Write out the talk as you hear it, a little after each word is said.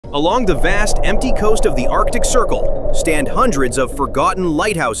Along the vast, empty coast of the Arctic Circle stand hundreds of forgotten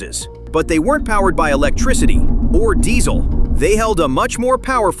lighthouses. But they weren't powered by electricity or diesel. They held a much more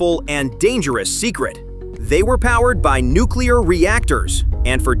powerful and dangerous secret. They were powered by nuclear reactors,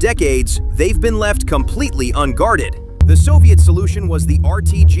 and for decades, they've been left completely unguarded. The Soviet solution was the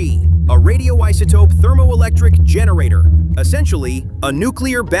RTG, a radioisotope thermoelectric generator, essentially a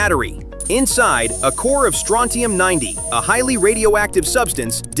nuclear battery. Inside, a core of strontium-90, a highly radioactive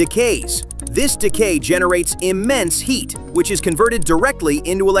substance, decays. This decay generates immense heat, which is converted directly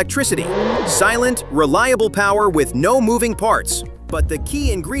into electricity. Silent, reliable power with no moving parts. But the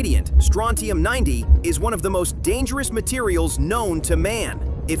key ingredient, strontium-90, is one of the most dangerous materials known to man.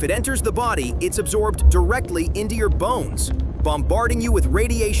 If it enters the body, it's absorbed directly into your bones, bombarding you with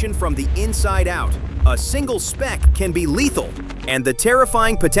radiation from the inside out. A single speck can be lethal, and the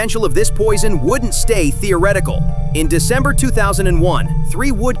terrifying potential of this poison wouldn't stay theoretical. In December 2001,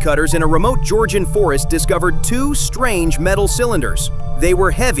 3 woodcutters in a remote Georgian forest discovered 2 strange metal cylinders. They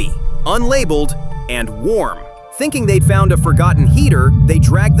were heavy, unlabeled, and warm. Thinking they'd found a forgotten heater, they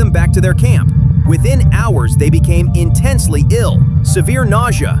dragged them back to their camp. Within hours, they became intensely ill. Severe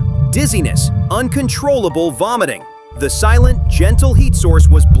nausea, dizziness, uncontrollable vomiting. The silent, gentle heat source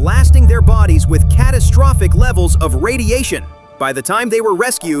was blasting their bodies with catastrophic levels of radiation. By the time they were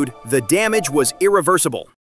rescued, the damage was irreversible.